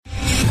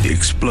the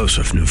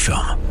explosive new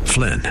film,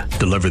 Flynn,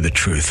 Deliver the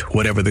Truth,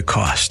 Whatever the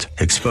Cost,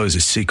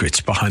 exposes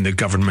secrets behind the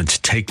government's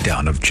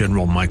takedown of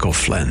General Michael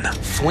Flynn.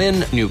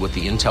 Flynn knew what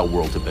the intel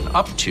world had been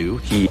up to.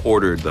 He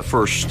ordered the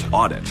first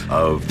audit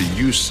of the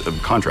use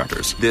of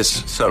contractors.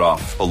 This set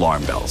off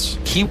alarm bells.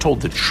 He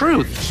told the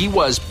truth. He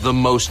was the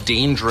most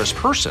dangerous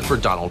person for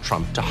Donald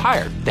Trump to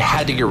hire. They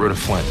had to get rid of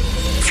Flynn.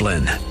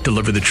 Flynn,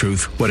 Deliver the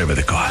Truth, Whatever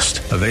the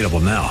Cost. Available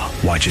now.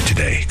 Watch it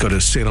today. Go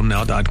to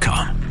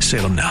salemnow.com.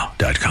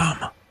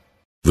 salemnow.com.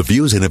 The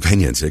views and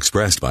opinions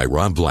expressed by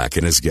Rob Black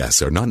and his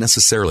guests are not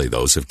necessarily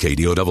those of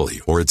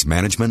KDOW or its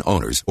management,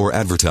 owners, or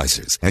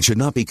advertisers and should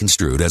not be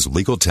construed as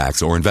legal,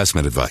 tax, or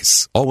investment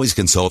advice. Always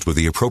consult with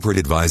the appropriate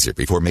advisor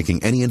before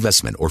making any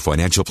investment or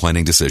financial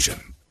planning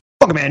decision.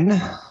 Welcome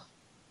in.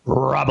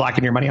 Rob Black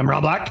and Your Money. I'm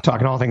Rob Black,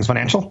 talking all things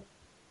financial.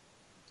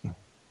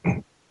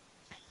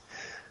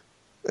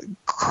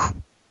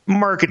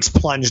 Markets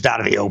plunged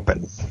out of the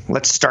open.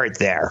 Let's start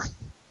there.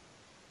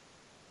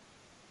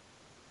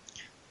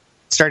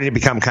 Starting to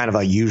become kind of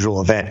a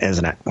usual event,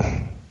 isn't it?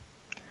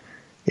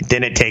 It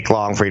didn't take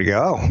long for you to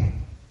go, oh.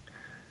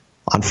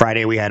 On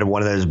Friday, we had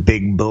one of those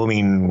big,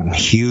 booming,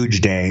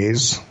 huge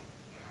days.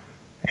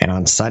 And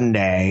on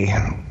Sunday,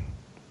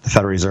 the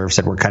Federal Reserve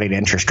said we're cutting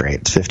interest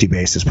rates 50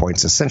 basis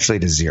points, essentially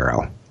to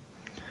zero.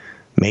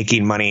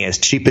 Making money as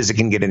cheap as it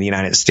can get in the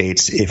United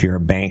States. If you're a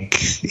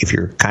bank, if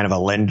you're kind of a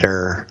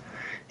lender,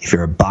 if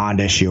you're a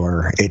bond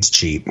issuer, it's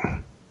cheap.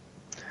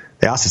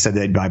 They also said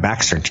they'd buy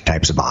back certain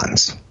types of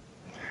bonds.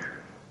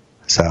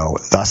 So,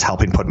 thus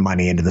helping put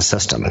money into the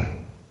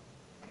system.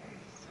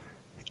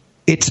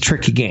 It's a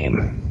tricky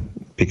game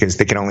because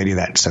they can only do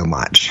that so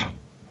much.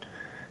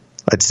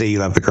 Let's say you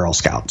love the Girl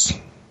Scouts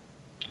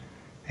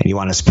and you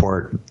want to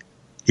support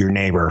your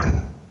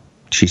neighbor.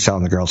 She's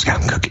selling the Girl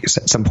Scout cookies.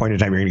 At some point in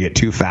time, you're going to get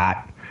too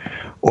fat,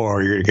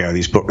 or you're going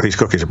to go, these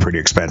cookies are pretty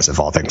expensive,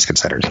 all things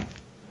considered.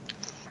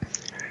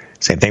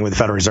 Same thing with the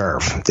Federal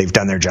Reserve. They've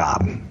done their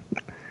job.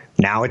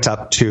 Now it's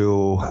up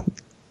to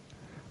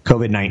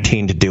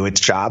COVID-19 to do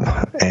its job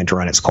and to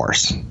run its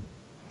course.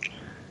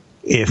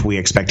 If we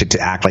expect it to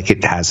act like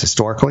it has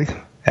historically,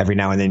 every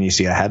now and then you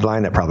see a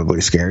headline that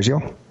probably scares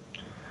you.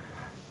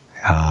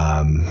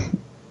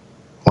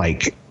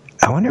 Like,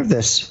 I wonder if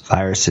this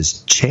virus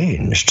has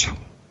changed.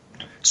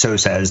 So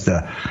says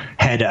the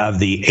head of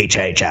the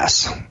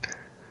HHS.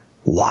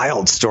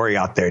 Wild story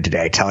out there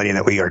today telling you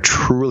that we are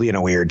truly in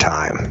a weird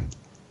time.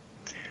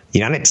 The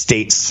United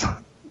States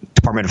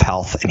Department of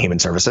Health and Human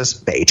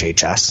Services, the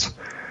HHS,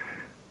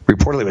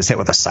 reportedly was hit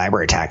with a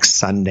cyber attack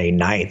Sunday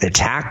night. The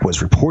attack was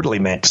reportedly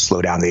meant to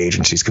slow down the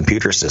agency's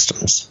computer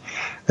systems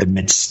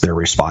amidst their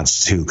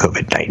response to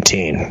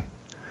COVID-19.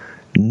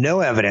 No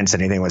evidence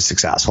anything was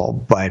successful,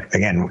 but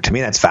again, to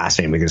me that's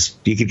fascinating because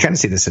you could kind of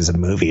see this as a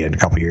movie in a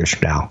couple years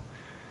from now.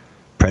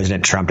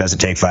 President Trump doesn't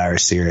take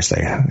virus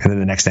seriously. And then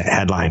the next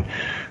headline,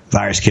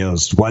 virus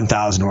kills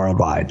 1,000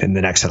 worldwide. And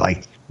the next,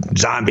 like,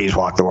 zombies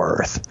walk the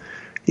earth.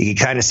 You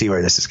can kind of see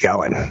where this is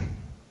going.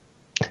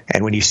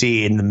 And when you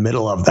see in the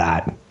middle of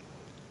that,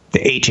 the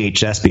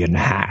HHS being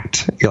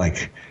hacked, you're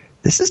like,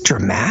 this is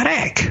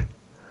dramatic.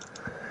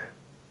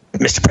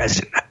 Mr.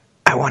 President,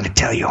 I want to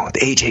tell you, the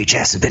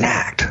HHS has been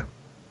hacked.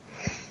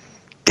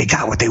 They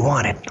got what they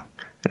wanted.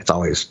 And it's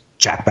always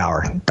Jack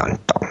Bauer, dun,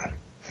 dun,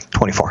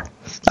 24.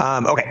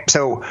 Okay,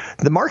 so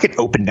the market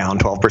opened down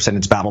 12%.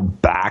 It's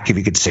battled back, if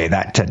you could say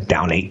that, to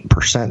down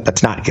 8%.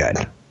 That's not good.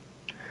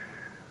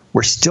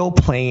 We're still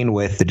playing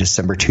with the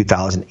December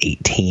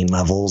 2018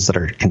 levels that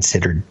are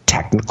considered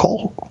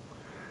technical,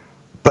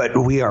 but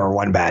we are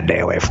one bad day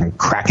away from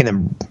cracking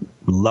them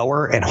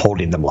lower and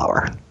holding them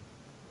lower.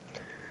 And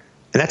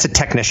that's a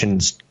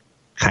technician's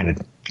kind of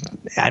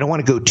 – I don't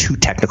want to go too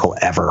technical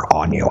ever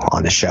on you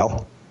on the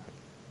show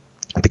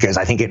because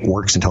I think it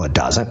works until it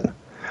doesn't.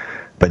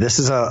 But this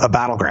is a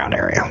battleground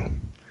area.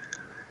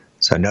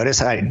 So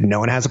notice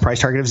no one has a price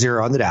target of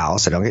 0 on the Dow,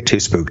 so don't get too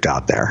spooked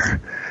out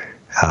there.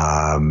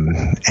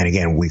 And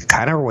again, we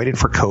kind of are waiting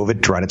for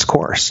COVID to run its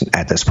course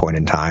at this point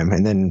in time.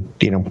 And then,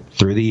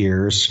 through the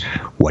years,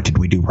 what did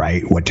we do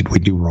right? What did we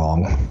do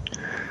wrong?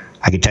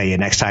 I can tell you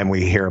next time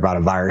we hear about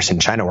a virus in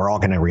China, we're all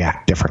going to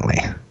react differently.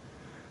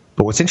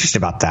 But what's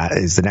interesting about that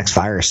is the next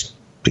virus,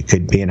 it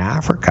could be in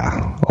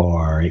Africa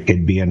or it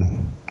could be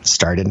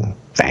start in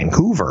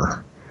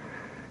Vancouver.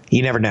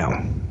 You never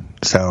know.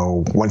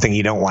 So one thing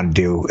you don't want to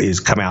do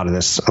is come out of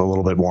this a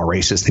little bit more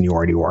racist than you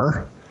already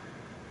were.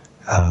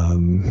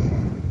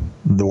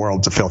 The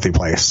world's a filthy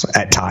place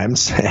at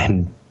times,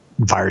 and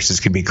viruses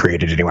can be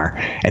created anywhere.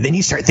 And then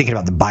you start thinking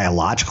about the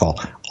biological,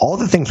 all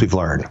the things we've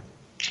learned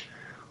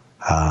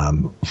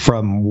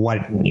from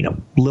what,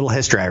 little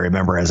history I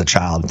remember as a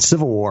child.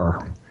 Civil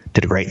War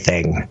did a great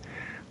thing.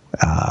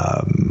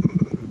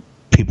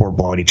 People were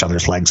blowing each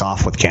other's legs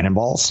off with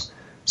cannonballs.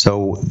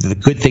 So the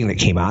good thing that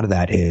came out of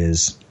that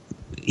is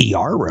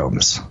ER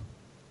rooms.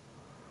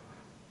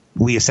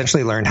 We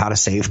essentially learned how to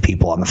save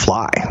people on the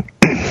fly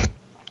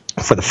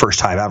for the first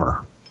time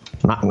ever.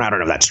 I don't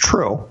know if that's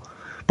true,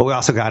 but we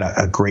also got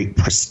a great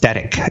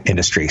prosthetic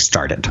industry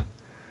started.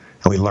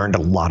 And we learned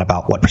a lot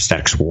about what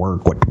prosthetics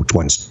work, which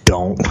ones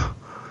don't.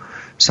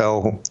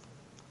 So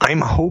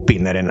I'm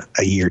hoping that in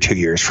a year, 2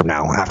 years from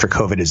now, after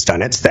COVID has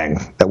done its thing,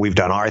 that we've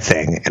done our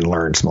thing and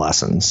learned some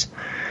lessons.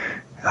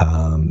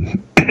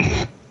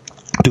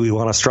 Do we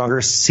want a stronger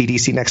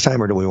CDC next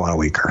time, or do we want a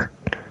weaker?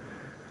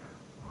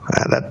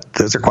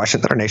 Those are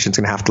questions that our nation's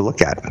going to have to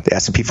look at. The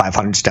S&P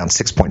 500 is down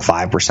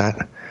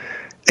 6.5%.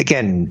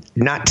 Again,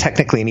 not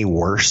technically any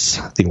worse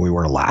than we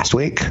were last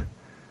week,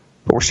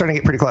 but we're starting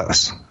to get pretty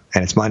close,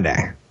 and it's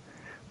Monday.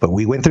 But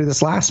we went through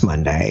this last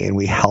Monday, and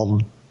we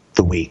held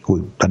the week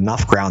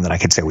enough ground that I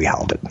could say we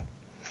held it.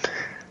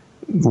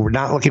 We're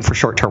not looking for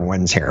short-term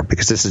wins here,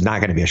 because this is not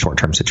going to be a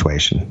short-term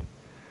situation.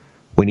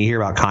 When you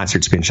hear about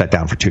concerts being shut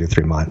down for 2 to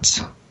 3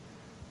 months,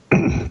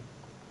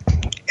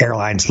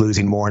 airlines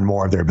losing more and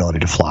more of their ability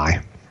to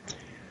fly,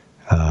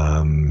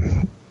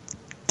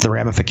 the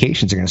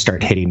ramifications are going to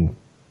start hitting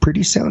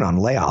pretty soon on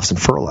layoffs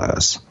and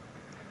furloughs.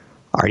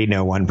 I already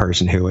know one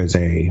person who is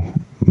a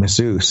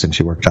masseuse, and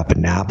she worked up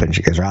in Napa, and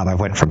she goes, Rob, I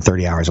went from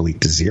 30 hours a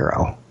week to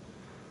 0.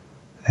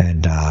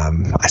 And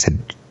I said,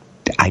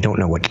 I don't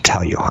know what to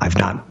tell you. I've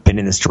not been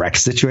in this direct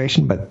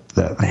situation, but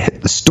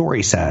the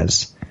story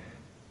says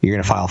you're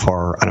going to file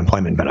for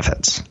unemployment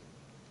benefits.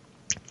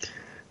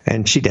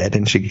 And she did,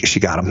 and she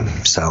got them.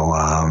 So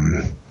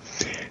and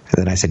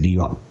then I said, do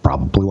you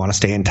probably want to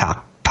stay in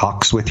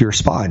talks with your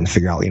spa and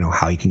figure out,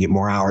 how you can get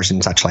more hours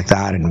and such like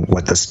that, and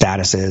what the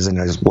status is, and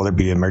will there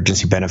be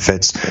emergency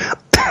benefits?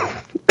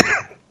 I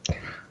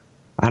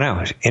don't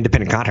know,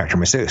 independent contractor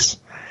masseuse.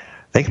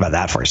 Think about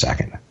that for a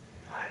second.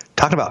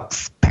 Talk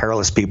about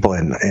perilous people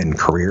in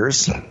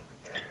careers.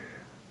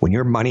 When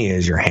your money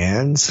is your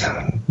hands,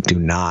 do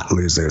not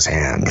lose those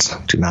hands.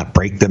 Do not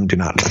break them. Do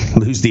not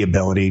lose the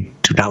ability.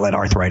 Do not let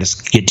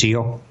arthritis get to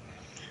you.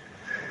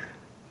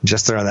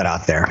 Just throw that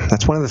out there.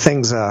 That's one of the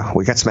things,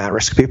 we got some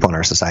at-risk people in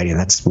our society, and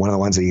that's one of the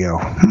ones that you go,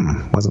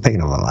 wasn't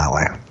thinking of it that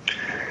way.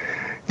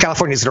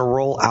 California is going to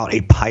roll out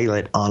a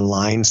pilot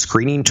online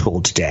screening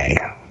tool today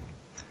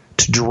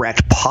to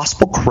direct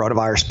possible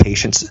coronavirus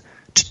patients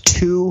to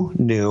 2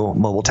 new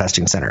mobile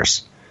testing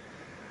centers.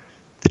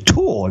 The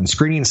tool and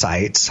screening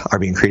sites are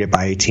being created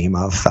by a team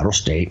of federal,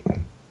 state,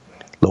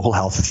 local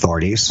health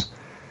authorities,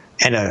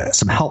 and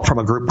some help from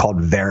a group called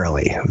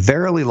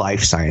Verily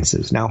Life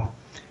Sciences. Now,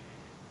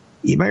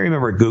 you might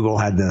remember Google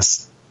had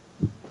this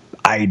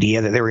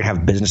idea that they were going to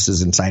have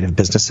businesses inside of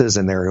businesses,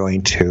 and they were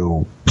going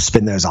to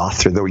spin those off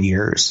through the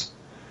years.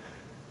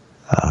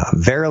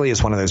 Verily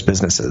is one of those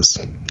businesses.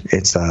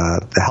 It's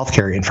the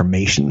healthcare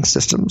information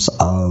systems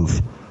of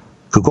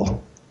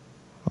Google,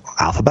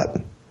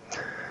 Alphabet.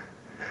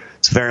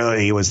 So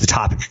Verily was the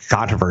topic of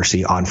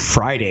controversy. On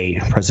Friday,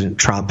 President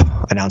Trump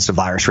announced a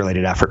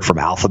virus-related effort from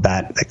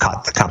Alphabet that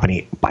caught the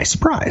company by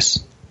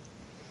surprise.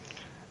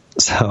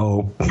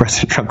 So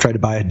President Trump tried to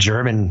buy a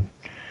German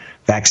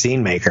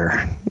vaccine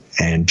maker,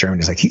 and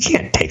Germany's like, you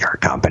can't take our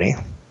company.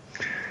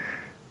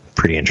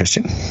 Pretty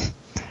interesting.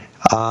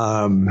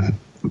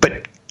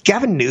 But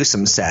Gavin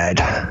Newsom said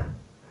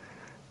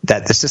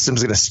that the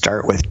system's going to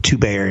start with 2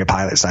 Bay Area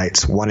pilot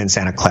sites, one in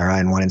Santa Clara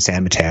and one in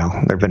San Mateo.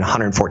 There have been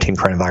 114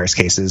 coronavirus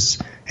cases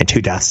and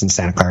 2 deaths in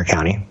Santa Clara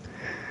County.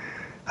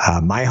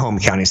 My home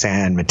county,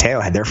 San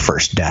Mateo, had their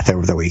first death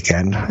over the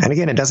weekend. And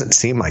again, it doesn't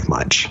seem like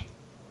much.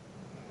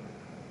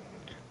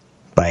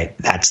 But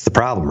that's the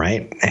problem,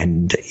 right?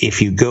 And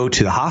if you go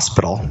to the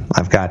hospital,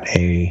 I've got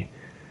a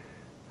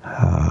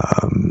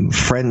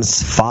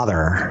friend's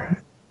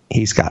father.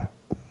 He's got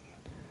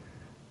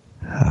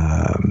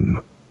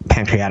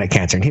pancreatic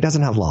cancer, and he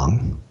doesn't have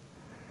long.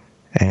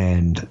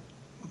 And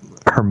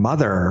her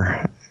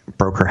mother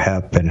broke her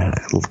hip and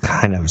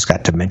kind of has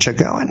got dementia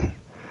going,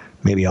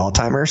 maybe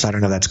Alzheimer's. I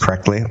don't know if that's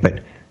correctly,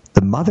 but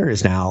the mother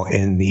is now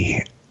in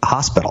the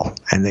hospital,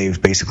 and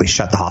they've basically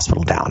shut the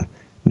hospital down.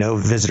 No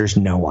visitors,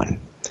 no one.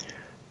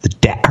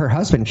 Her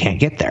husband can't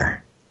get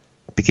there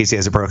because he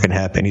has a broken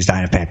hip and he's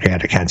dying of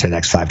pancreatic cancer the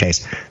next 5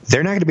 days.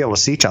 They're not going to be able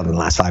to see each other in the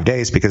last 5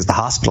 days because the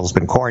hospital's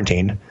been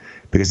quarantined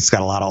because it's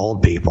got a lot of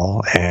old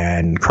people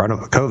and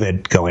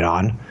COVID going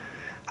on.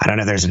 I don't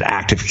know if there's an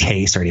active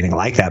case or anything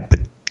like that, but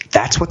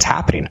that's what's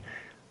happening.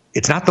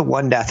 It's not the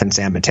one death in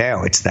San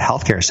Mateo. It's the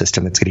healthcare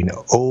system that's getting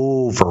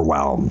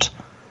overwhelmed.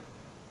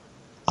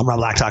 I'm Rob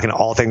Black, talking to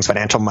all things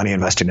financial, money,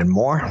 investing, and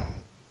more.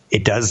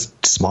 It does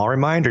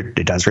remind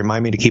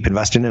me to keep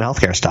investing in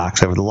healthcare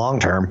stocks over the long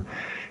term.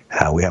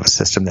 We have a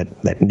system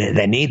that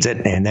needs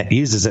it and that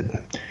uses it.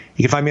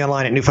 You can find me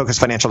online at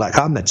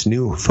newfocusfinancial.com. That's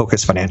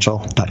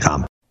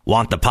newfocusfinancial.com.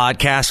 Want the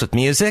podcast with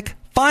music?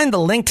 Find the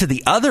link to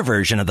the other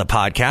version of the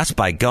podcast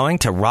by going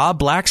to Rob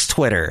Black's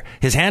Twitter.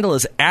 His handle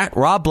is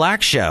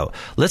 @RobBlackShow.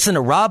 Listen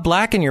to Rob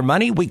Black and Your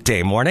Money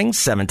weekday mornings,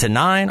 7 to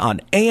 9 on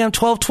AM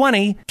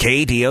 1220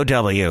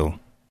 KDOW.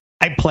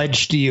 I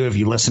pledge to you, if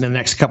you listen in the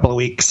next couple of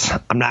weeks,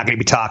 I'm not going to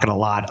be talking a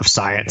lot of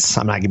science.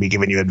 I'm not going to be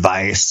giving you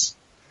advice.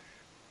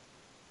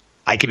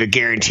 I can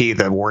guarantee you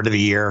the word of the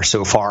year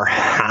so far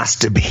has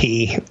to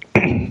be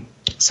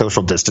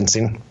social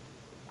distancing.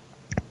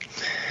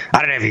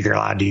 I don't know if you're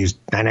allowed to use,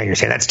 I know you're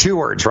saying that's 2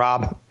 words,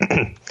 Rob,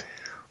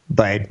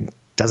 but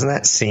Doesn't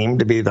that seem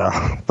to be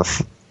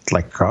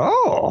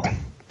oh?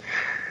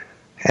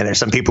 And there's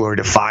some people who are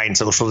defying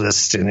social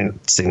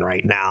distancing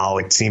right now.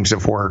 It seems to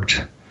have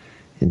worked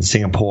in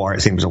Singapore.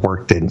 It seems to have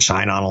worked in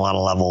China on a lot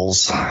of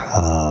levels.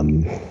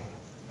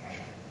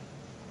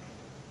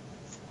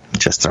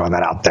 Just throwing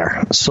that out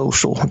there.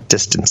 Social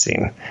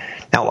distancing.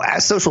 Now,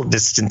 as social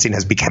distancing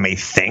has become a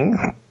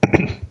thing,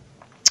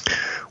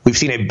 we've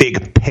seen a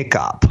big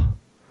pickup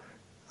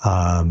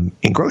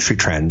in grocery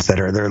trends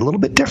they're a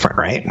little bit different,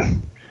 right?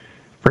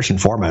 First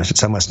and foremost,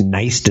 it's almost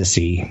nice to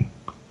see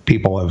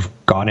people have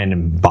gone in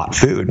and bought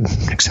food,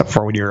 except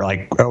for when you're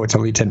like, oh, it's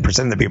only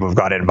 10% of the people have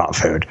gone in and bought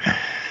food.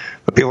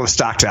 But people have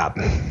stocked up.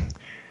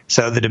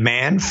 So the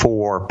demand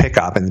for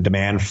pickup and the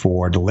demand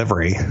for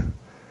delivery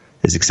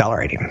is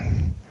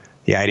accelerating.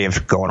 The idea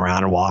of going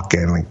around and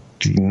walking,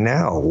 there's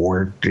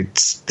going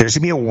to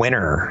be a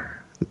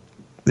winner.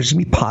 There's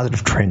going to be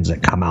positive trends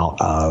that come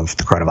out of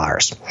the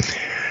coronavirus.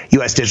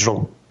 U.S.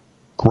 digital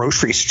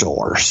grocery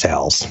store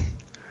sales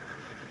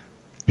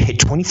hit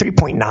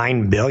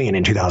 $23.9 billion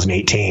in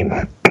 2018.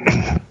 They're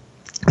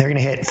going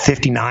to hit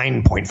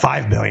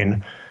 $59.5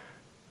 billion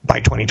by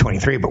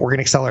 2023, but we're going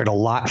to accelerate a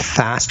lot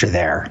faster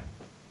there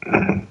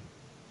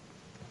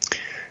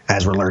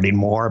as we're learning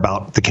more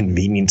about the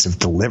convenience of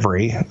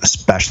delivery,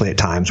 especially at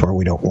times where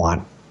we don't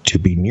want to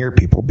be near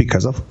people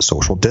because of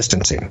social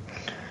distancing.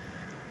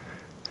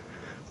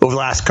 Over the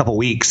last couple of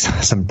weeks,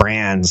 some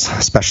brands,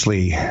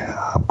 especially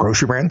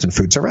grocery brands and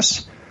food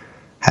service,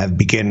 have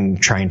begun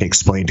trying to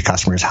explain to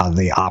customers how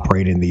they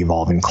operate in the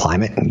evolving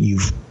climate.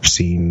 You've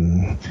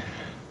seen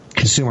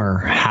consumer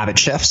habit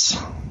shifts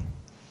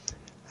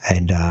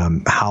and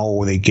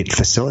how they get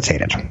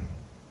facilitated.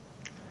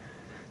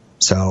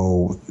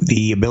 So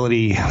the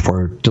ability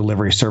for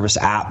delivery service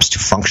apps to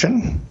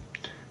function,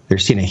 they're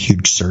seeing a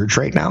huge surge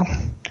right now.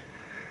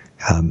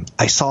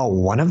 I saw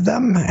one of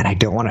them, and I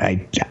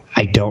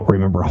don't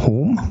remember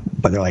whom,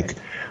 but they're like,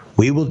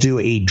 we will do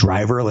a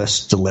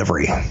driverless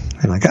delivery.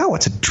 I'm like, oh,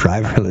 what's a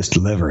driverless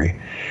delivery?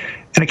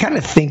 And I kind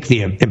of think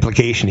the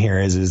implication here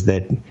is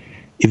that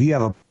if you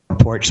have a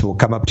porch, we'll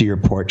come up to your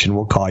porch and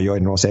we'll call you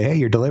and we'll say, hey,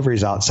 your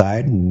delivery's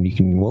outside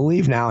and we'll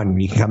leave now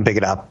and you can come pick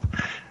it up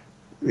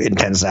in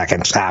 10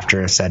 seconds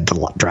after said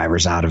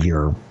driver's out of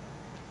your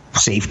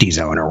safety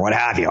zone or what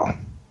have you.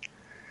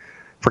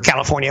 For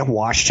California,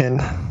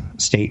 Washington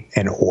State,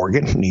 and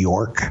Oregon, New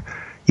York,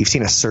 you've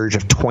seen a surge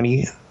of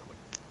 20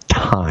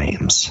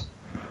 times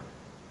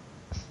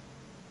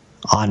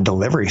on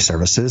delivery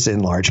services,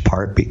 in large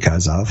part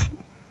because of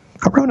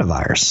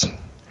coronavirus.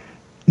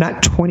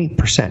 Not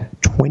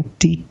 20%,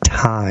 20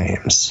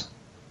 times.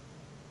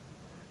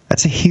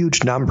 That's a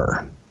huge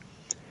number.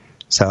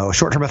 So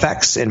short-term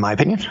effects, in my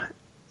opinion,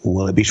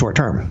 will it be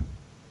short-term?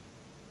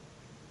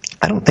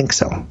 I don't think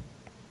so.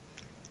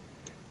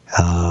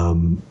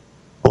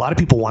 A lot of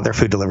people want their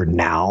food delivered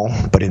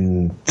now, but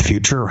in the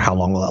future, how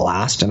long will it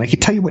last? And I can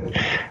tell you what,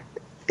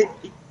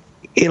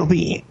 it'll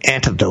be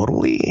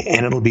anecdotally,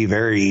 and it'll be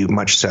very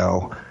much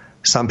so.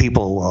 Some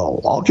people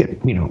will all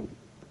get,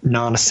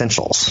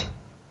 non-essentials,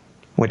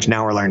 which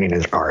now we're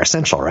learning are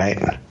essential,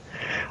 right?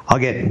 I'll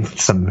get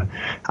some.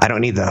 I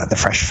don't need the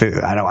fresh food.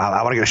 I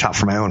want to go shop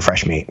for my own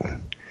fresh meat.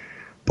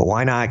 But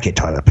why not get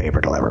toilet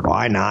paper delivered?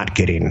 Why not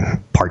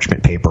getting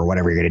parchment paper,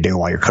 whatever you're going to do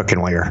while you're cooking,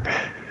 while you're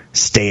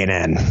staying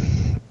in?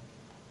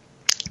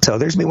 So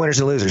there's going to be winners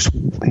and losers,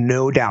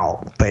 no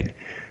doubt. But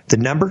the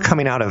number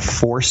coming out of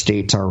 4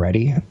 states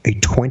already, a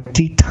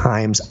 20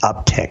 times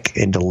uptick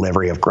in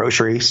delivery of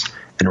groceries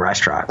and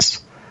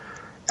restaurants.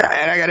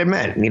 And I got to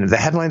admit, the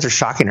headlines are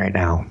shocking right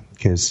now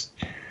because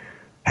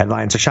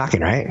headlines are shocking,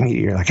 right?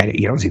 You're like,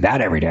 you don't see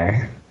that every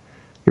day.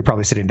 You're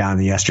probably sitting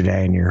down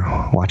yesterday and you're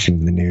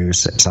watching the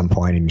news at some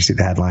point and you see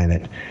the headline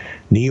that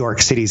New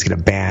York City is going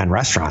to ban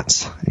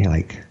restaurants. And you're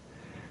like,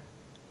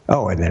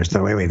 oh, and there's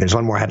there's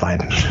one more headline.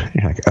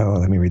 You're like, oh,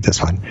 let me read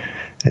this one.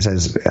 It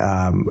says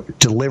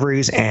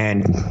deliveries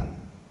and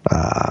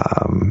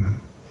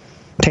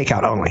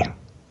takeout only. And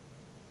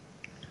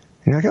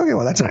you're like, okay,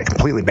 well, that's not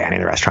completely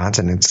banning the restaurants,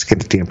 and it's going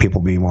to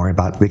people be more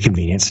about the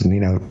convenience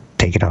and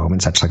take it home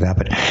and such like that.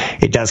 But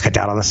it does cut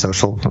down on the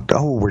social.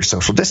 Oh, we're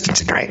social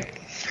distancing, right?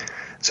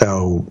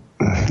 So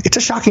it's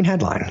a shocking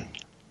headline.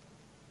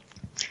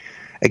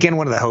 Again,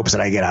 one of the hopes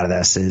that I get out of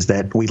this is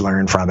that we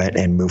learn from it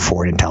and move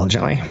forward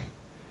intelligently.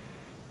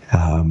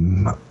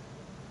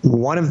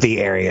 One of the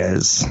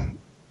areas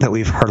that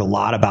we've heard a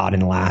lot about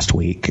in the last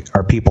week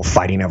are people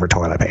fighting over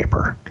toilet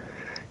paper.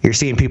 You're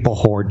seeing people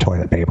hoard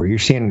toilet paper. You're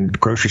seeing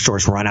grocery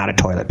stores run out of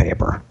toilet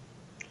paper.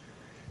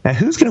 Now,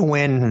 who's going to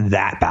win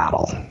that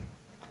battle?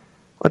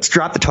 Let's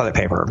drop the toilet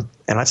paper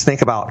and let's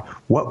think about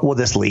what will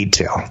this lead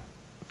to.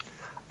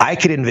 I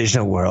could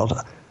envision a world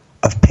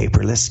of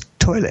paperless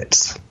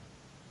toilets.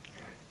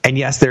 And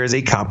yes, there is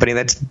a company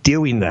that's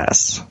doing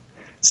this.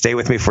 Stay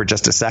with me for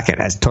just a second.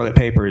 As toilet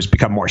paper has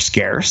become more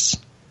scarce,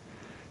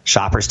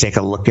 shoppers take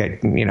a look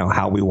at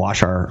how we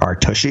wash our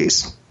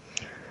tushies.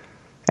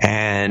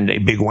 And a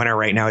big winner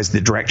right now is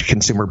the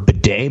direct-to-consumer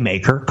bidet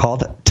maker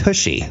called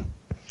Tushy.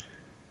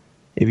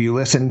 If you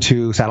listen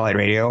to satellite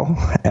radio,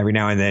 every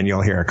now and then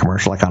you'll hear a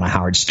commercial like on a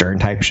Howard Stern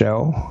type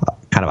show,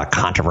 kind of a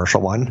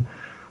controversial one,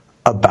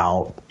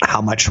 about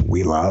how much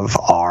we love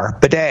our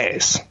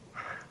bidets,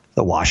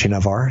 the washing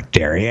of our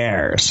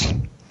derrieres.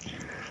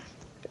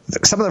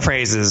 Some of the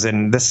phrases,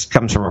 and this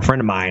comes from a friend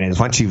of mine, is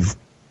once you've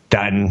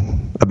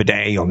done a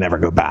bidet, you'll never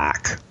go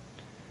back.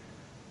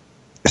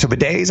 So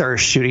bidets are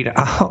shooting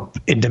up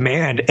in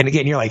demand. And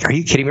again, you're like, are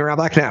you kidding me, Rob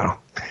Black? No.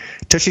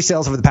 Tushy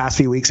sales over the past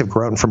few weeks have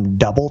grown from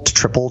double to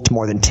triple to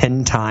more than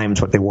 10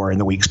 times what they were in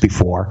the weeks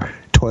before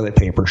toilet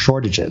paper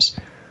shortages.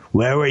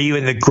 Where were you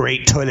in the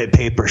great toilet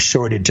paper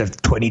shortage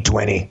of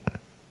 2020?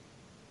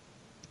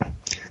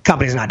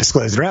 Companies not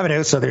disclosed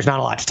revenue, so there's not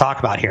a lot to talk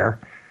about here.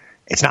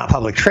 It's not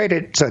public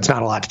traded, so it's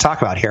not a lot to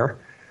talk about here.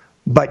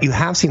 But you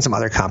have seen some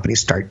other companies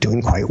start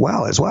doing quite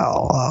well as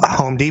well.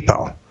 Home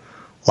Depot.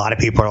 A lot of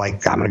people are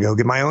like, I'm going to go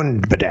get my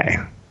own bidet.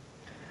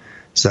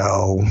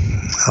 So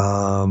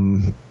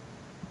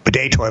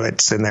bidet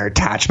toilets and their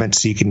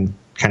attachments, so you can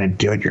kind of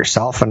do it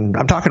yourself. And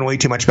I'm talking way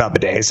too much about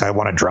bidets, so I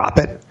want to drop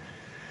it.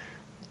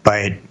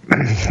 But,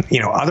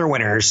 other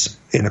winners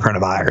in the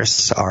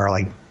coronavirus are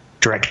like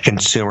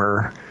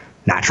direct-to-consumer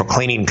natural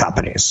cleaning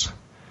companies.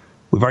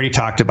 We've already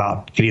talked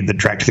about getting the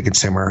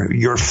direct-to-the-consumer,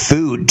 your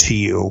food to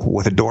you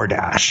with a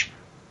DoorDash.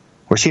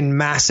 We're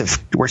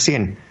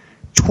seeing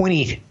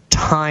 20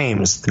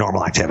 times the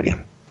normal activity.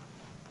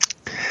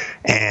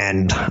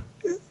 And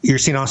you're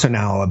seeing also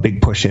now a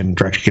big push in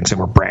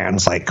direct-to-consumer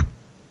brands like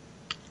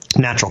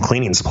Natural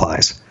Cleaning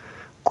Supplies,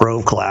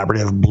 Grove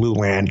Collaborative, Blue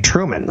Land,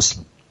 Truman's.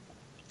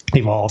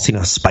 You've all seen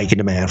a spike in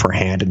demand for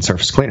hand and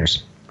surface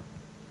cleaners.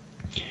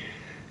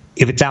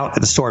 If it's out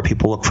at the store,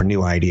 people look for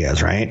new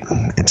ideas, right?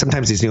 And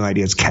sometimes these new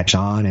ideas catch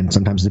on, and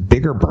sometimes the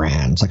bigger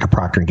brands like a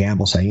Procter &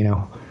 Gamble say,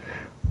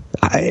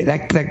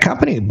 that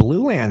company,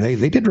 Blue Land,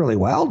 they did really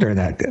well during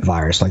that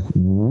virus. Like,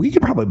 we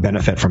could probably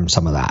benefit from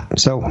some of that.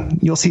 So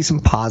you'll see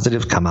some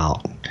positives come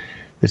out.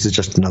 This is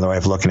just another way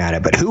of looking at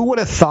it. But who would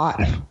have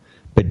thought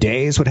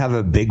bidets would have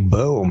a big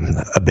boom?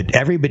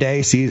 Every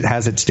bidet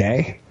has its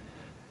day.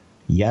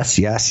 Yes,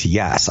 yes,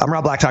 yes. I'm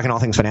Rob Black, talking all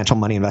things financial,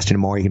 money, investing,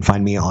 and more. You can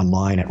find me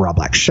online at Rob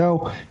Black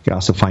Show. You can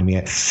also find me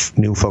at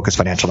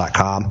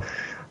newfocusfinancial.com.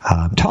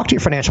 Talk to your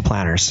financial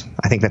planners.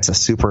 I think that's a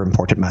super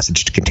important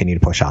message to continue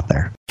to push out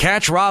there.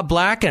 Catch Rob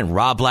Black and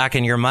Rob Black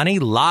and Your Money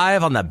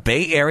live on the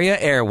Bay Area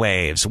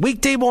airwaves,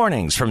 weekday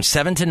mornings from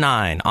 7 to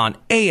 9 on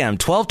AM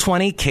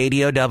 1220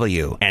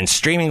 KDOW and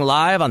streaming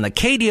live on the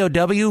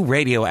KDOW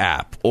radio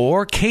app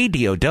or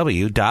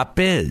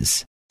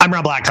KDOW.biz. I'm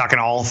Rob Black, talking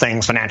all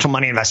things financial,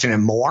 money, investing,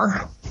 and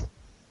more.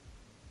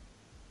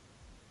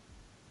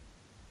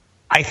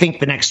 I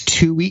think the next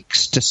 2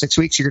 weeks to 6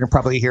 weeks, you're going to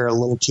probably hear a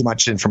little too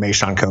much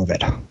information on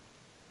COVID. I'm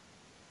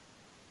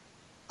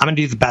going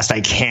to do the best I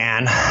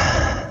can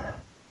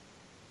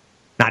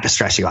not to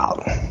stress you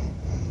out.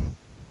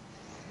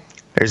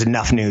 There's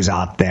enough news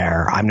out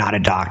there. I'm not a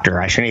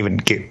doctor. I shouldn't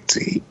even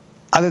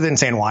other than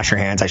saying wash your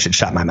hands, I should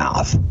shut my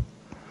mouth.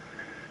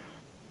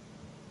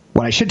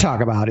 What I should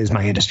talk about is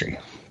my industry.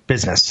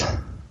 Business.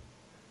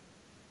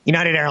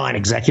 United Airlines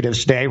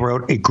executives today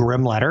wrote a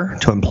grim letter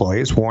to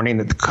employees warning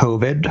that the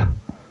COVID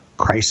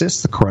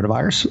crisis, the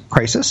coronavirus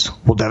crisis,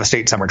 will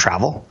devastate summer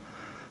travel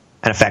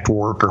and affect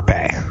worker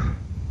pay.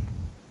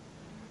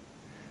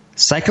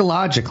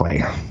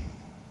 Psychologically,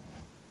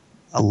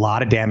 a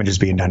lot of damage is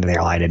being done to the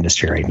airline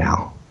industry right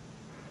now.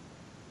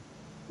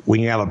 When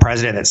you have a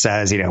president that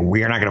says,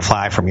 we are not going to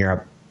fly from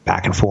Europe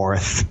back and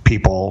forth,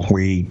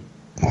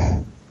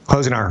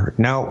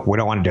 no, we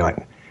don't want to do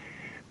it.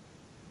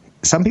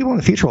 Some people in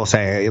the future will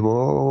say,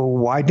 well,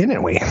 why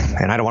didn't we?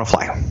 And I don't want to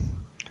fly.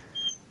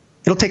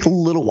 It'll take a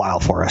little while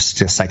for us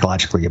to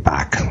psychologically get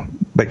back.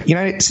 But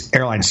United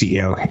Airlines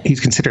CEO, he's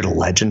considered a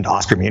legend,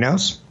 Oscar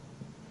Munoz.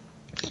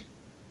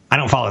 I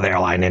don't follow the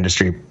airline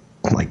industry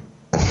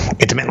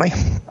intimately. He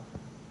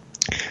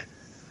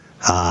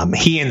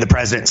and the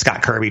president,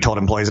 Scott Kirby, told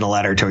employees in a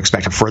letter to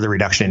expect a further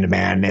reduction in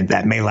demand, and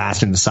that may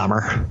last in the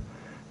summer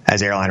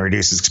as airline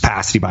reduces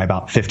capacity by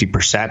about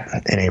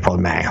 50% in April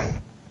and May.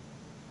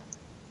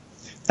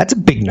 That's a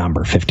big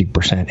number,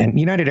 50%. And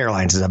United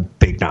Airlines is a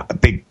big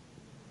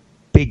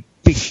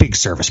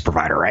service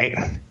provider, right?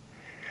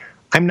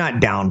 I'm not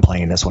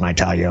downplaying this when I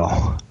tell you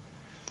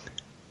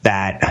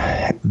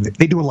that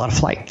they do a lot of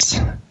flights.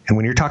 And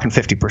when you're talking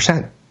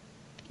 50%,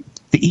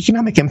 the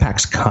economic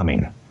impact's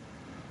coming.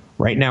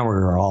 Right now,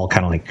 we're all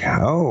kind of like,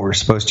 we're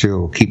supposed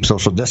to keep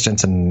social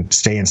distance and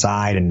stay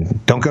inside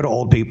and don't go to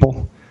old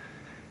people.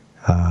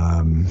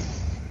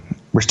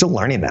 We're still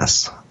learning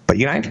this. But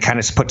United kind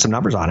of put some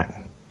numbers on it.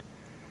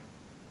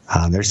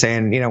 They're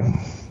saying,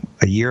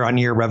 a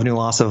year-on-year revenue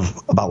loss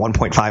of about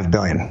 $1.5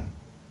 billion.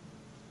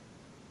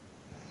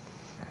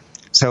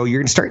 So you're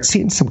going to start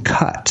seeing some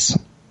cuts.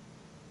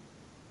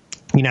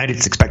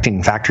 United's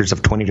expecting factors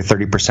of 20 to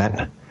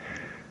 30%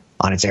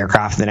 on its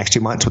aircraft in the next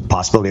 2 months, with the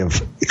possibility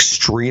of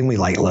extremely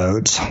light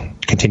loads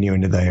continue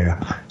into the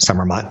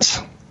summer months.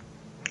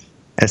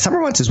 And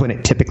summer months is when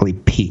it typically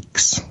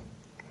peaks.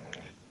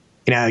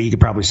 You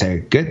could probably say,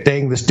 good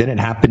thing this didn't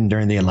happen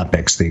during the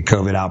Olympics, the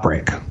COVID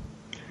outbreak.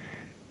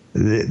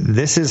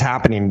 This is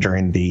happening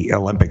during the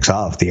Olympics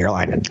of the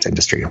airline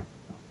industry,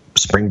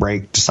 spring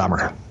break to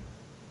summer.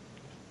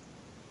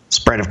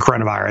 Spread of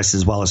coronavirus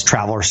as well as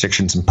travel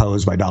restrictions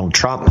imposed by Donald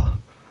Trump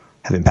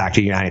have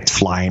impacted United's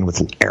flying,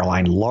 with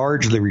airline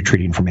largely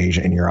retreating from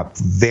Asia and Europe,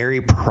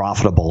 very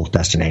profitable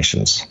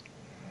destinations.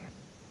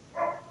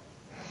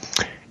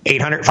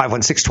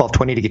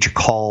 800-516-1220 to get your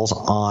calls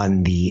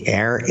on the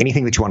air.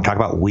 Anything that you want to talk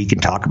about, we can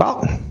talk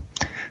about.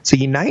 So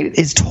United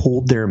has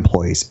told their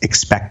employees,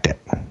 expect it.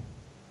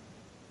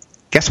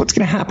 Guess what's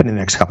going to happen in the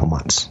next couple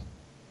months?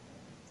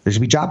 There's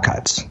going to be job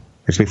cuts.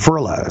 There's going to be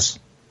furloughs.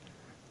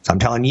 So I'm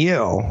telling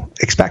you,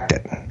 expect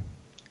it.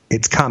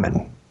 It's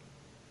coming.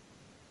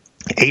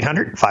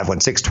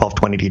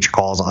 800-516-1220 to get your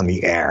calls on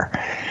the air.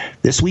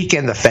 This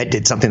weekend, the Fed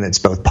did something that's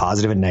both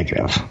positive and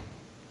negative.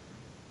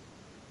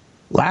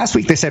 Last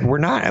week, they said, we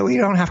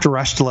don't have to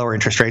rush to lower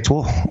interest rates.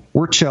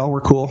 We're chill.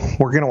 We're cool.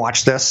 We're going to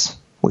watch this.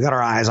 We got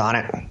our eyes on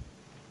it.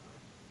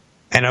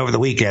 And over the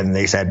weekend,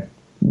 they said,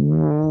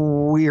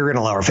 we are going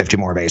to lower 50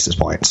 more basis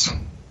points.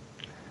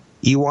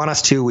 You want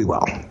us to, we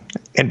will.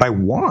 And by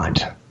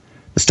want,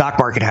 the stock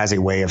market has a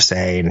way of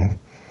saying,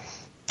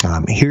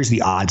 here's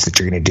the odds that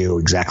you're going to do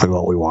exactly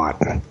what we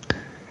want. And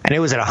it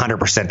was at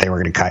 100% they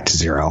were going to cut to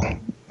zero.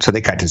 So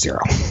they cut to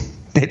zero.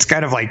 It's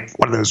kind of like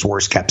one of those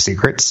worst kept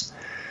secrets.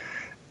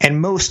 And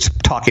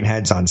most talking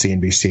heads on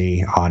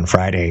CNBC on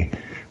Friday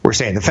were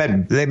saying the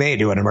Fed, they may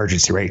do an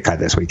emergency rate cut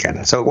this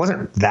weekend. So it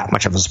wasn't that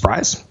much of a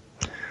surprise.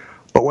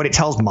 But what it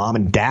tells mom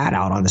and dad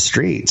out on the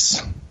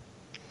streets,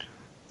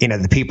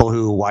 the people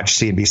who watch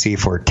CNBC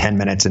for 10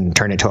 minutes and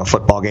turn it to a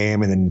football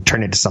game and then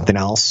turn it to something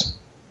else,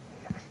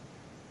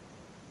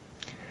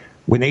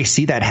 when they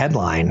see that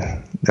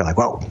headline, they're like,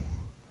 whoa,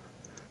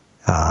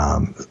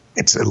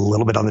 it's a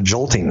little bit on the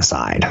jolting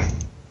side.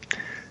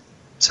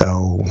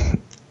 So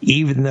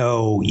even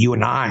though you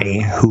and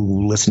I,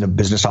 who listen to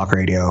Business Talk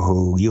Radio,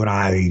 who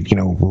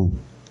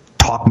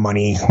talk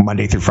money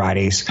Monday through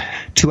Fridays,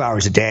 2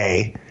 hours a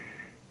day,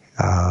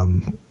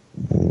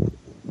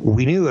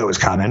 we knew it was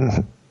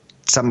coming.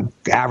 Some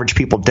average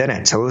people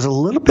didn't. So it was a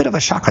little bit of a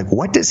shock. Like,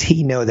 what does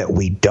he know that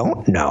we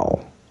don't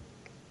know?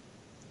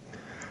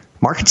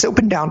 Markets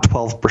opened down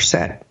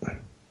 12%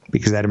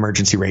 because of that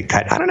emergency rate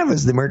cut. I don't know if it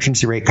was the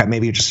emergency rate cut,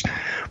 maybe just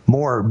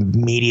more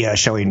media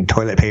showing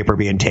toilet paper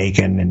being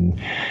taken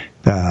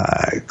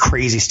and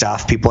crazy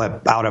stuff. People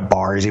out at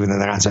bars, even though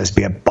they're not supposed to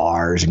be at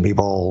bars, and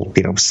people,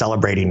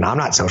 celebrating. I'm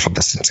not social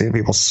distancing.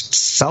 People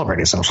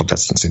celebrating social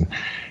distancing.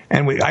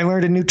 And I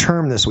learned a new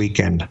term this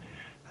weekend.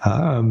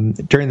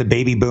 During the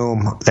baby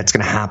boom that's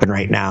going to happen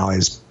right now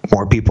as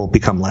more people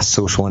become less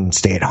social and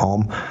stay at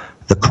home,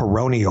 the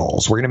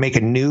coronials. We're going to make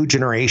a new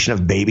generation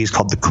of babies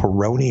called the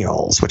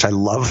coronials, which I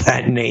love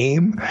that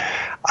name.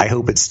 I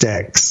hope it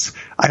sticks.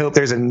 I hope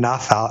there's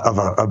enough of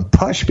a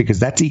push, because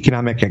that's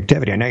economic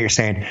activity. I know you're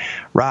saying,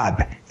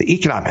 Rob, the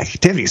economic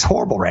activity is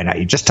horrible right now.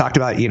 You just talked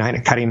about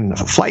United cutting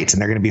flights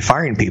and they're going to be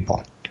firing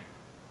people.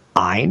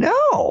 I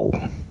know.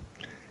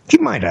 Keep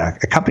in mind,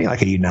 a company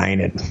like a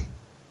United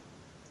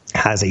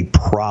has a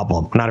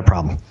problem, not a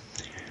problem.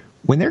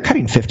 When they're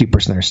cutting 50%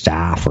 of their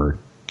staff or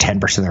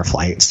 10% of their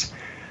flights,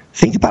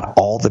 think about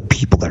all the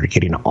people that are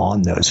getting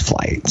on those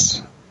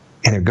flights.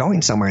 And they're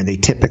going somewhere, and they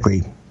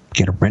typically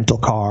get a rental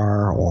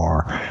car,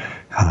 or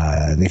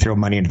they throw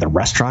money into the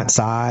restaurant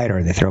side,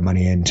 or they throw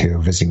money into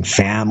visiting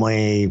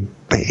family,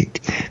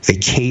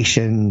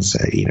 vacations,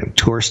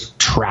 tourist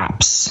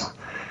traps.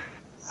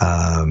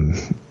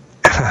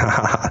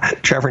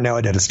 Trevor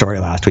Noah did a story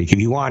last week. If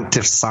you want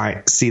to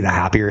see the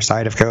happier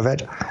side of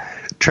COVID,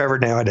 Trevor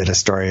Noah did a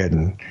story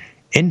in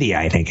India,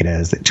 I think it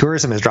is, that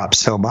tourism has dropped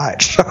so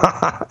much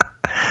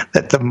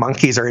that the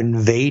monkeys are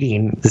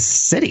invading the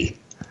city,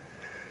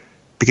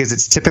 because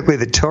it's typically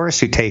the tourists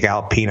who take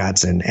out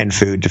peanuts and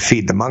food to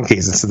feed the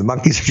monkeys. And so the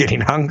monkeys are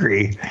getting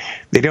hungry.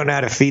 They don't know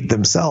how to feed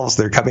themselves.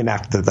 They're coming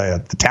after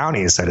the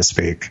townies, so to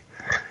speak.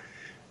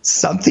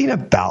 Something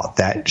about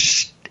that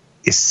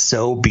is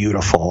so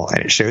beautiful, and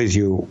it shows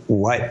you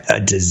what a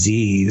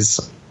disease,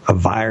 a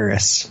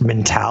virus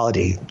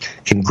mentality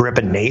can grip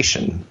a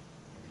nation.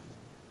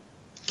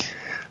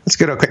 Let's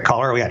go to a quick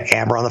caller. We got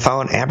Amber on the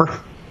phone. Amber?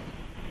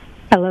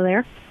 Hello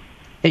there.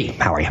 Hey,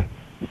 how are you?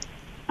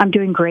 I'm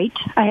doing great.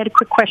 I had a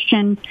quick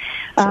question.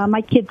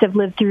 My kids have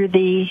lived through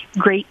the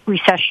Great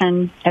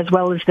Recession as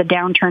well as the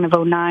downturn of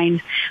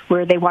 2009,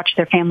 where they watched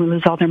their family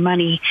lose all their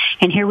money.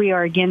 And here we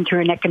are again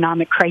through an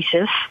economic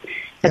crisis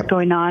that's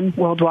going on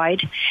worldwide.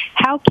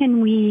 How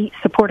can we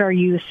support our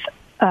youth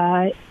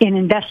in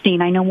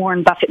investing? I know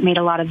Warren Buffett made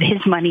a lot of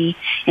his money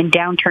in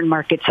downturn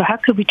markets. So how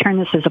could we turn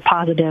this as a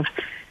positive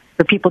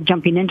for people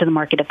jumping into the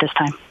market at this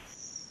time?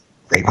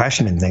 Great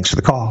question, and thanks for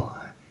the call.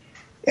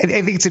 I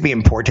think it's going to be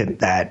important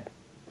that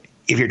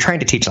if you're trying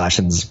to teach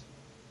lessons,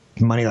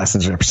 money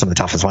lessons are some of the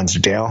toughest ones to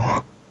do.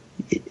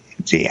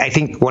 I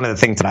think one of the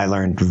things that I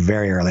learned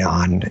very early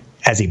on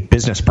as a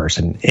business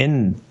person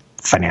in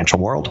the financial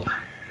world,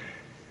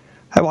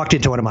 I walked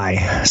into one of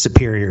my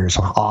superiors'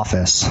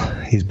 office.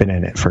 He's been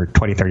in it for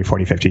 20, 30,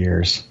 40, 50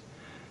 years.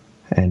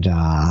 And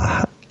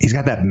he's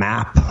got that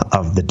map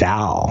of the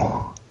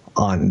Dow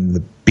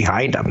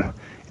behind them.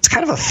 It's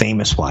kind of a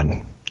famous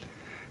one.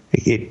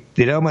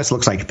 It almost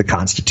looks like the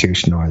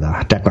Constitution or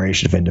the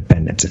Declaration of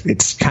Independence.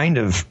 It's kind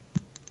of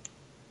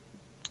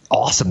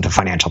awesome to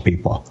financial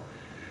people.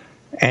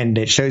 And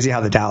it shows you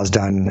how the Dow has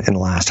done in the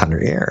last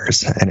 100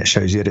 years. And it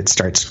shows you that it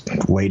starts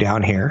way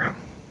down here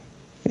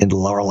in the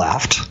lower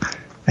left,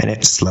 and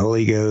it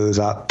slowly goes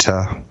up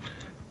to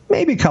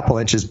maybe a couple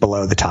inches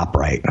below the top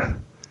right.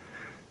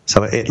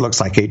 So it looks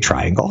like a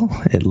triangle.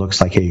 It looks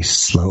like a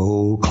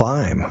slow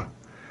climb.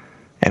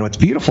 And what's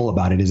beautiful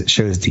about it is it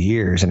shows the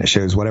years, and it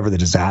shows whatever the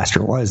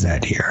disaster was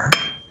that year.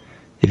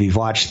 If you've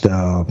watched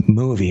the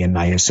movie, and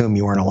I assume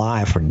you weren't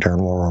alive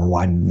during World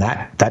War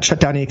I, that shut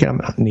down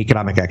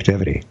economic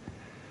activity.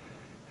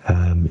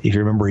 If you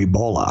remember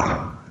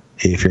Ebola,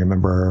 if you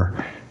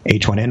remember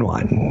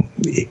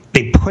H1N1,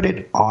 they put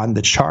it on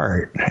the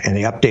chart, and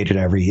they update it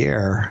every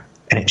year,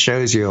 and it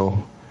shows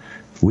you,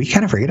 we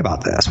kind of forget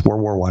about this,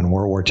 World War I,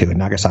 World War II, and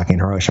Nagasaki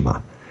and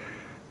Hiroshima.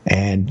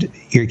 And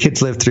your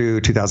kids lived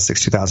through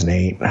 2006,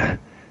 2008.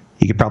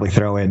 You could probably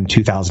throw in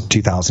 2000,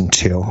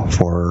 2002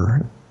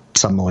 for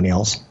some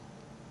millennials.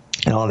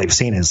 And all they've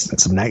seen is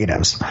some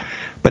negatives.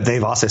 But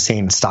they've also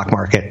seen stock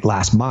market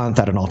last month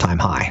at an all-time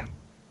high.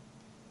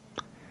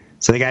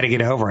 So they got to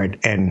get over it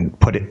and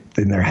put it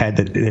in their head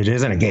that it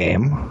isn't a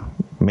game.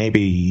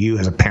 Maybe you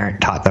as a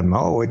parent taught them,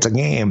 oh, it's a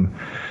game.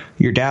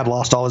 Your dad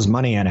lost all his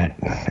money in it.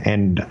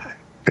 And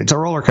it's a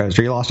roller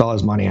coaster. You lost all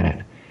his money in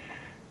it.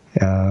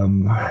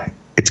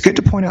 It's good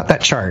to point out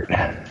that chart,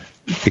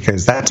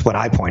 because that's what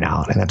I point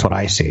out and that's what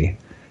I see,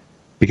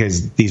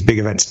 because these big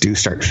events do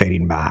start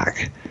fading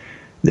back.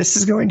 This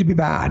is going to be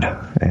bad,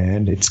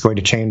 and it's going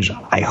to change,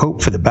 I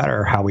hope, for the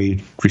better how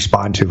we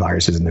respond to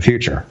viruses in the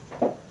future,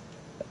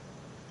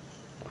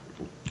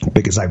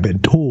 because I've been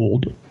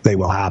told they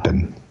will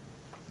happen.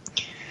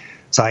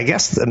 So I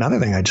guess another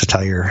thing I just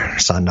tell your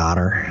son,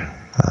 daughter,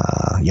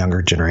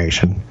 younger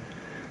generation,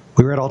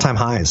 we were at all-time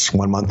highs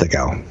 1 month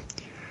ago.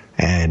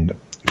 And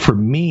for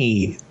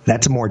me,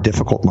 that's a more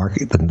difficult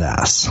market than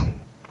this,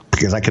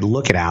 because I could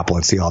look at Apple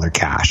and see all their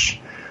cash.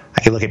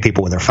 I could look at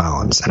people with their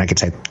phones, and I could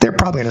say, they're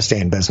probably going to stay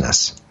in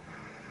business.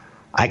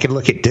 I could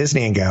look at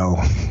Disney and go,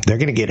 they're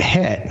going to get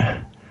hit,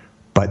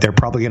 but they're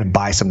probably going to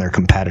buy some of their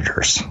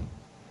competitors.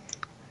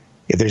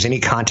 If there's any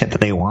content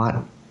that they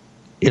want,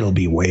 it'll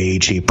be way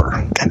cheaper,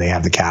 and they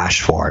have the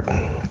cash for it.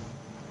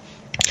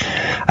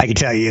 I can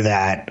tell you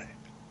that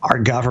our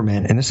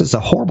government, and this is a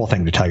horrible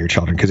thing to tell your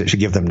children because it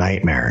should give them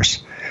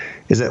nightmares,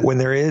 is that when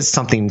there is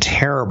something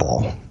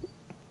terrible,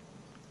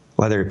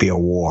 whether it be a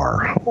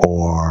war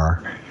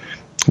or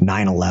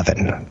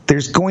 9/11,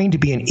 there's going to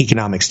be an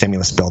economic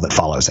stimulus bill that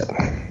follows it.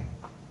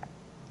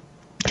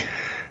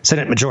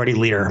 Senate Majority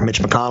Leader Mitch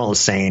McConnell is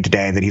saying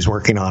today that he's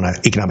working on an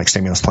economic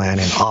stimulus plan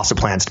and also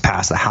plans to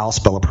pass the House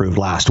bill approved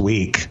last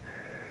week.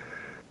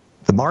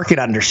 The market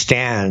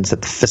understands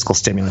that the fiscal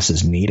stimulus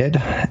is needed,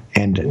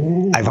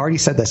 and I've already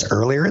said this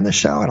earlier in the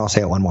show, and I'll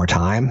say it one more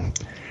time.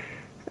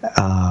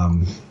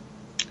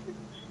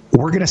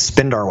 We're going to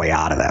spend our way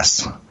out of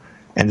this.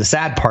 And the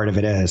sad part of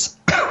it is,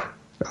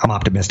 I'm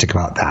optimistic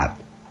about that.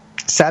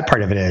 The sad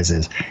part of it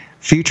is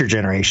future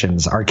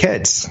generations, our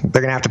kids,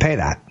 they're going to have to pay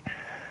that.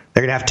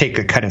 They're going to have to take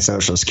a cut in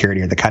Social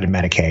Security or the cut in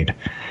Medicaid.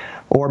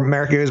 Or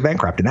America goes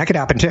bankrupt, and that could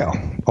happen too.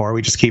 Or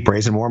we just keep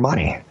raising more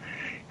money.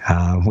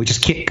 We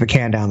just kick the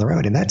can down the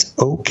road, and that's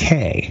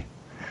okay.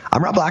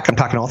 I'm Rob Black. I'm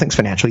talking all things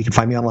financial. You can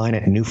find me online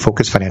at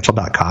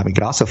newfocusfinancial.com. You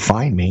can also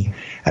find me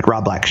at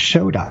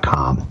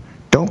robblackshow.com.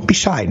 Don't be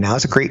shy. Now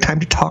is a great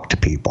time to talk to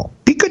people.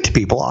 Be good to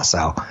people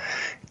also.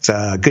 It's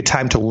a good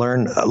time to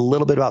learn a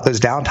little bit about those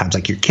downtimes,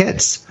 like your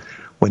kids.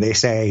 When they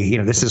say,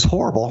 this is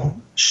horrible,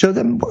 show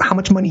them how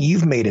much money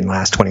you've made in the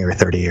last 20 or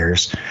 30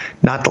 years,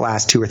 not the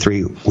last 2 or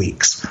 3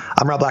 weeks.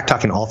 I'm Rob Black,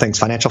 talking all things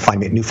financial. Find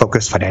me at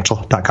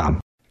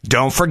newfocusfinancial.com.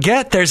 Don't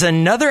forget, there's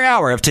another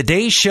hour of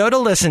today's show to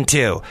listen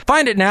to.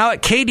 Find it now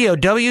at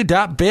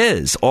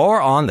KDOW.biz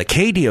or on the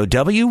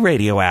KDOW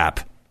radio app.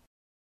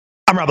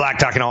 I'm Rob Black,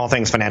 talking all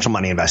things financial,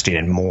 money, investing,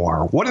 and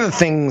more. One of the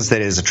things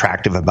that is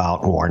attractive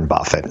about Warren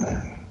Buffett,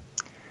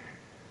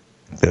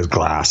 those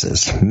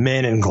glasses,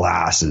 men in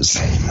glasses.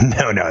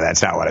 No,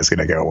 that's not what I was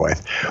going to go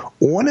with.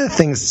 One of the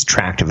things that's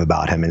attractive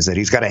about him is that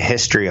he's got a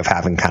history of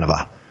having kind of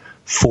a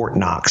Fort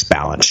Knox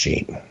balance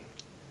sheet.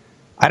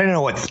 I don't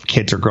know what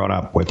kids are growing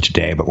up with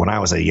today, but when I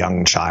was a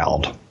young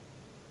child,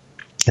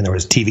 and there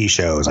was TV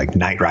shows like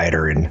Knight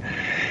Rider and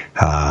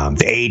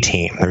the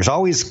A-Team, there's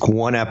always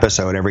one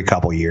episode every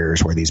couple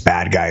years where these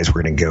bad guys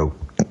were going to go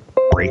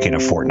break into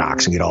Fort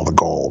Knox and get all the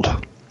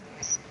gold.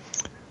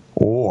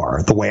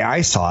 Or the way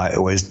I saw it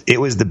was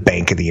the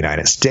Bank of the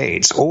United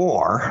States,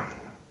 or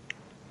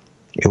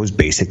it was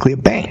basically a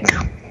bank.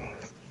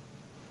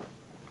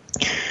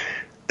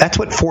 That's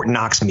what Fort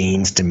Knox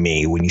means to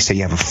me when you say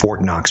you have a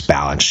Fort Knox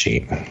balance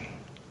sheet.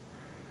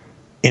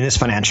 In this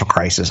financial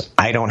crisis,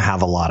 I don't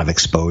have a lot of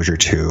exposure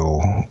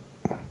to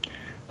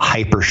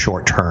hyper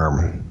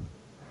short-term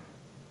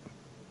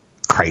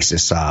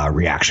crisis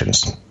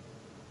reactions.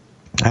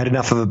 I had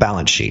enough of a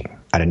balance sheet.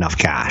 I had enough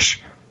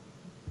cash.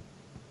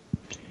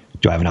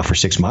 Do I have enough for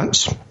 6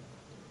 months?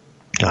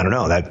 I don't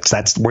know.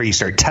 That's where you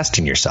start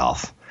testing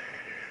yourself.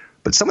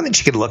 But someone that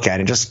you could look at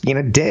and just,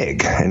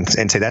 dig and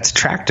say that's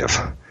attractive.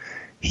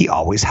 He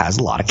always has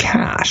a lot of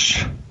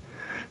cash.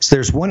 So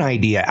there's one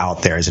idea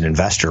out there as an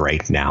investor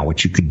right now.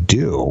 What you could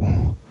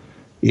do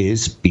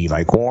is be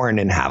like Warren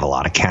and have a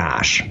lot of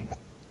cash.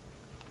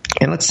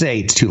 And let's say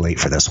it's too late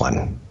for this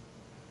one.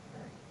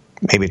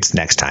 Maybe it's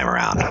next time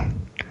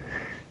around.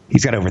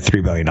 He's got over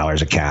 $3 billion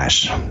of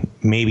cash.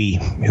 Maybe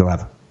he'll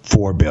have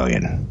 $4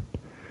 billion.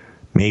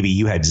 Maybe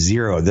you had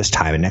zero this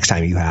time, and next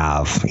time you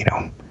have,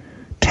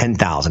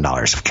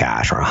 $10,000 of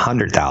cash or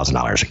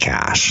 $100,000 of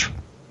cash.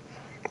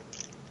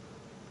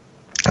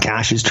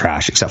 Cash is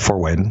trash except for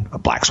when a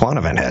black swan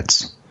event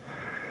hits.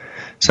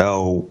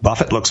 So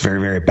Buffett looks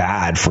very, very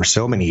bad for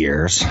so many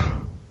years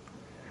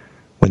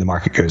when the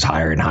market goes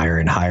higher and higher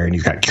and higher, and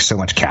you've got so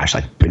much cash,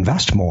 like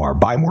invest more,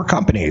 buy more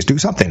companies, do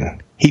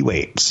something. He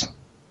waits.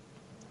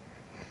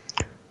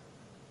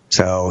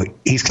 So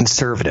he's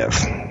conservative.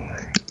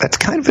 That's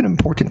kind of an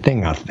important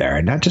thing out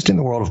there, not just in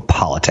the world of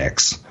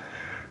politics,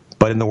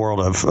 but in the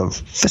world of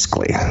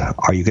fiscally.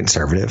 Are you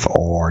conservative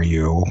or are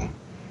you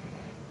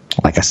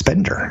like a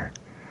spender?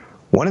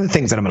 One of the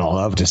things that I'm going to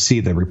love to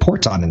see the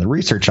reports on and the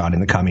research on in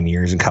the coming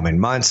years and coming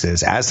months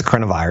is, as the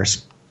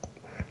coronavirus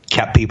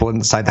kept people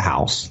inside the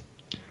house,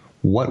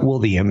 what will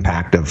the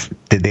impact of,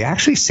 did they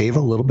actually save a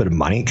little bit of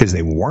money because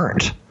they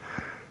weren't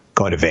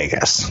going to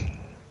Vegas,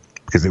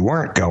 because they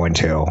weren't going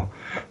to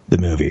the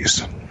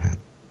movies?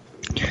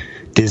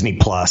 Disney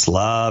Plus,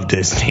 love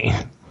Disney.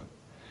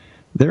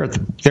 They're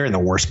in the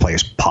worst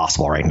place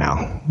possible right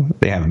now.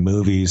 They have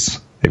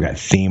movies, they've got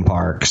theme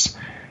parks,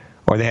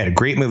 or they had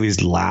great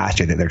movies last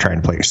year that they're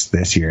trying to place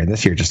this year, and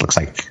this year just looks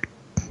like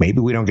maybe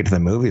we don't get to the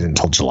movies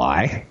until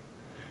July.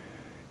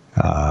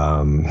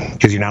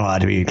 Because you're not allowed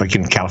to be, like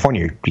in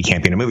California, you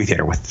can't be in a movie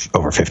theater with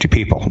over 50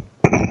 people.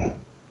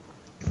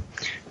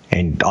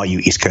 And all you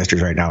East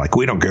Coasters right now, like,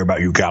 we don't care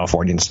about you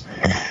Californians.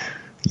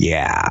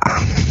 Yeah.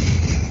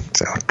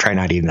 So try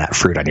not eating that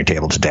fruit on your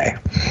table today.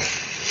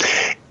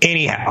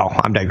 Anyhow,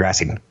 I'm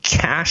digressing.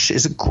 Cash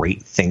is a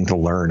great thing to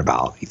learn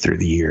about through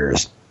the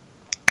years.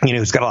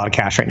 Who's got a lot of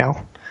cash right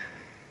now?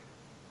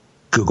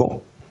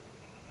 Google,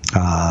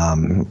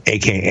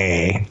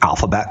 a.k.a.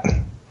 Alphabet.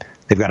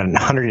 They've got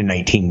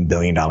 $119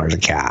 billion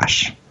of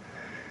cash.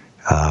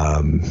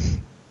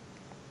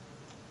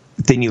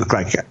 Then you look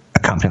like a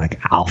company like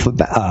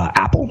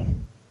Apple.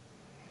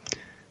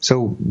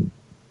 So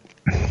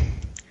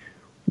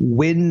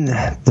when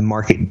the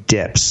market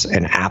dips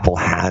and Apple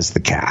has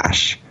the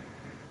cash,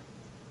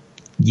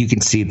 you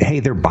can see, hey,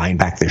 they're buying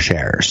back their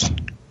shares.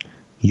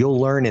 You'll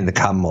learn in the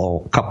coming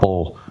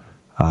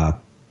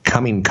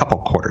couple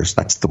quarters.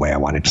 That's the way I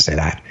wanted to say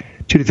that.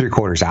 2 to 3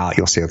 quarters out,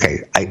 you'll see,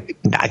 okay,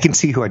 I can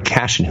see who had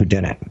cash and who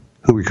didn't,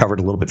 who recovered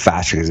a little bit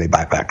faster because they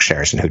buy back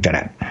shares and who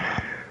didn't,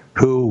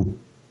 who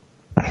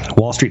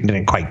Wall Street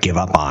didn't quite give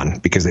up on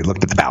because they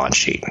looked at the balance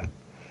sheet.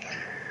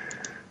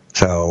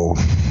 So,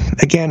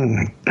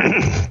 again,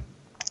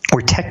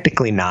 we're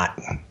technically not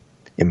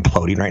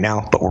imploding right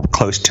now, but we're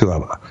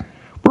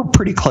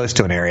pretty close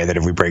to an area that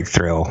if we break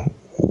through,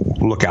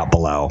 look out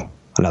below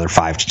another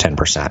 5 to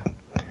 10%.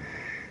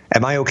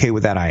 Am I okay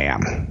with that? I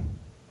am.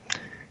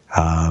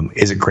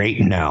 Is it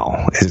great?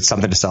 No. Is it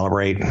something to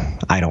celebrate?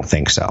 I don't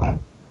think so.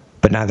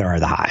 But neither are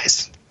the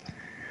highs.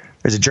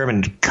 There's a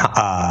German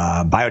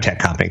biotech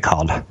company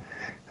called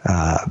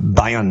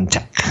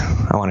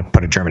BioNTech. I want to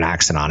put a German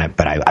accent on it,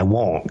 but I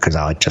won't because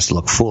I'll just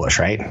look foolish,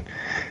 right?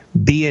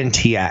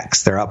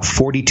 BNTX, they're up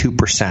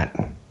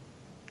 42%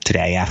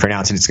 today after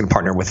announcing it's going to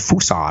partner with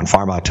Fosun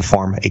Pharma to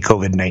form a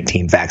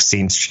COVID-19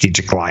 vaccine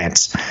strategic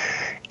alliance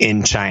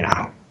in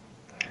China.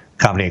 The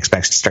company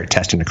expects to start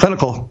testing a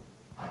clinical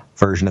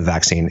version of the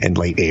vaccine in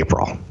late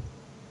April.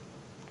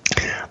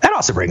 That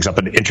also brings up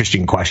an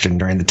interesting question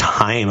during the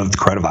time of the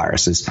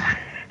coronavirus is,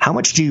 how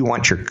much do you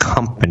want your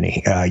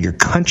company, your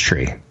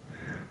country,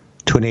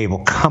 to enable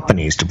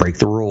companies to break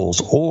the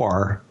rules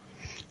or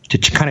to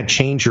kind of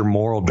change your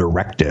moral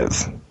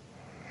directive?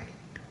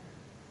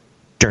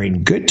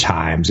 During good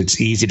times, it's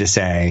easy to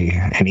say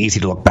and easy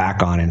to look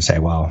back on and say,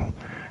 well,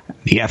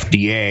 the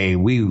FDA,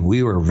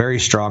 we were very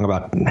strong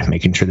about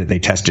making sure that they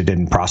tested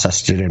and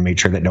processed it and made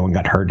sure that no one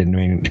got hurt and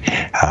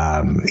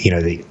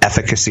the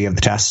efficacy of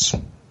the tests.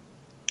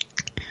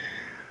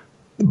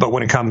 But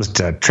when it comes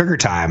to trigger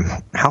time,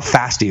 how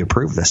fast do you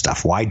approve this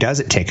stuff? Why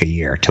does it take a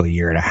year to a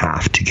year and a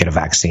half to get a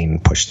vaccine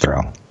pushed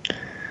through?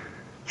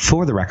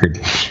 For the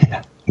record,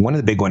 one of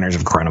the big winners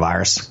of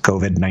coronavirus,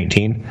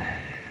 COVID-19,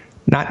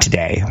 not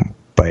today,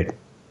 but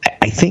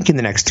I think in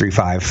the next 3,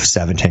 5,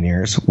 7, 10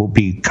 years will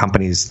be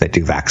companies that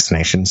do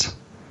vaccinations.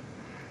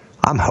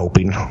 I'm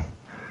hoping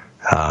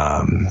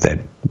that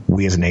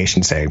we as a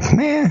nation say,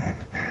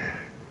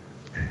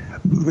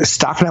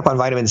 stocking up on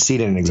vitamin C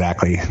didn't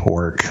exactly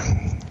work.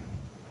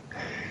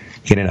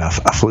 Getting a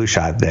flu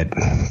shot that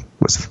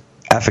was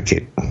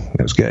efficacious,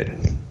 it was good.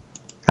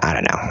 I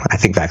don't know. I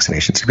think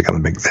vaccinations have become a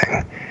big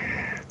thing.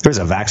 There was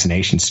a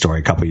vaccination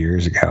story a couple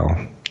years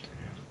ago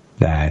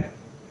that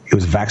it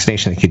was a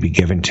vaccination that could be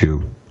given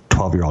to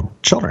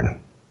 12-year-old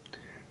children.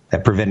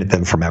 that prevented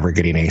them from ever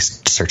getting a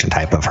certain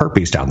type of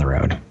herpes down the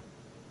road.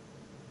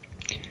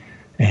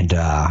 And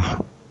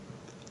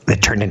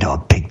it turned into a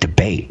big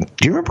debate.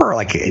 Do you remember,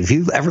 like, if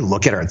you ever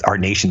look at our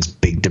nation's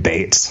big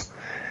debates,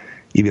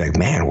 you'd be like,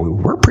 man,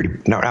 we're pretty,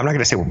 no, I'm not going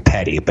to say we're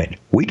petty, but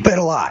we debate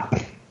a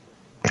lot.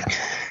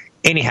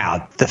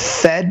 Anyhow, the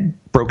Fed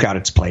broke out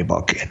its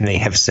playbook, and they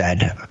have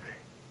said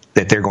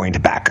that they're going to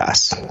back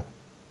us.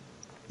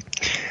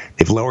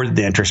 They've lowered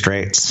the interest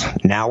rates.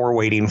 Now we're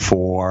waiting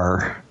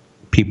for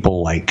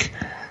people like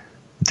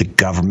the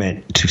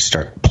government to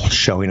start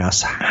showing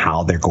us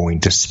how they're going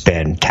to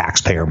spend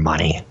taxpayer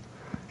money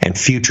and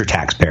future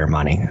taxpayer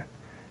money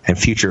and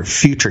future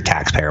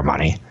taxpayer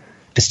money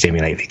to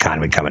stimulate the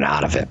economy coming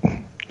out of it.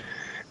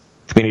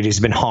 Communities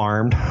have been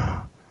harmed.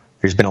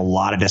 There's been a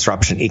lot of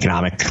disruption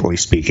economically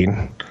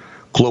speaking.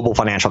 Global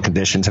financial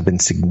conditions have been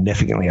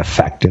significantly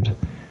affected.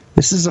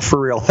 This is a for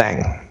real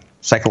thing.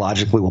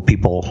 Psychologically,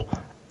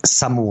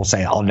 some will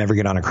say, I'll never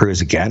get on a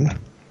cruise again.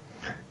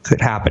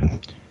 Could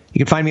happen. You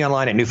can find me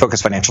online at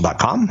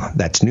newfocusfinancial.com.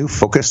 That's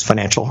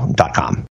newfocusfinancial.com.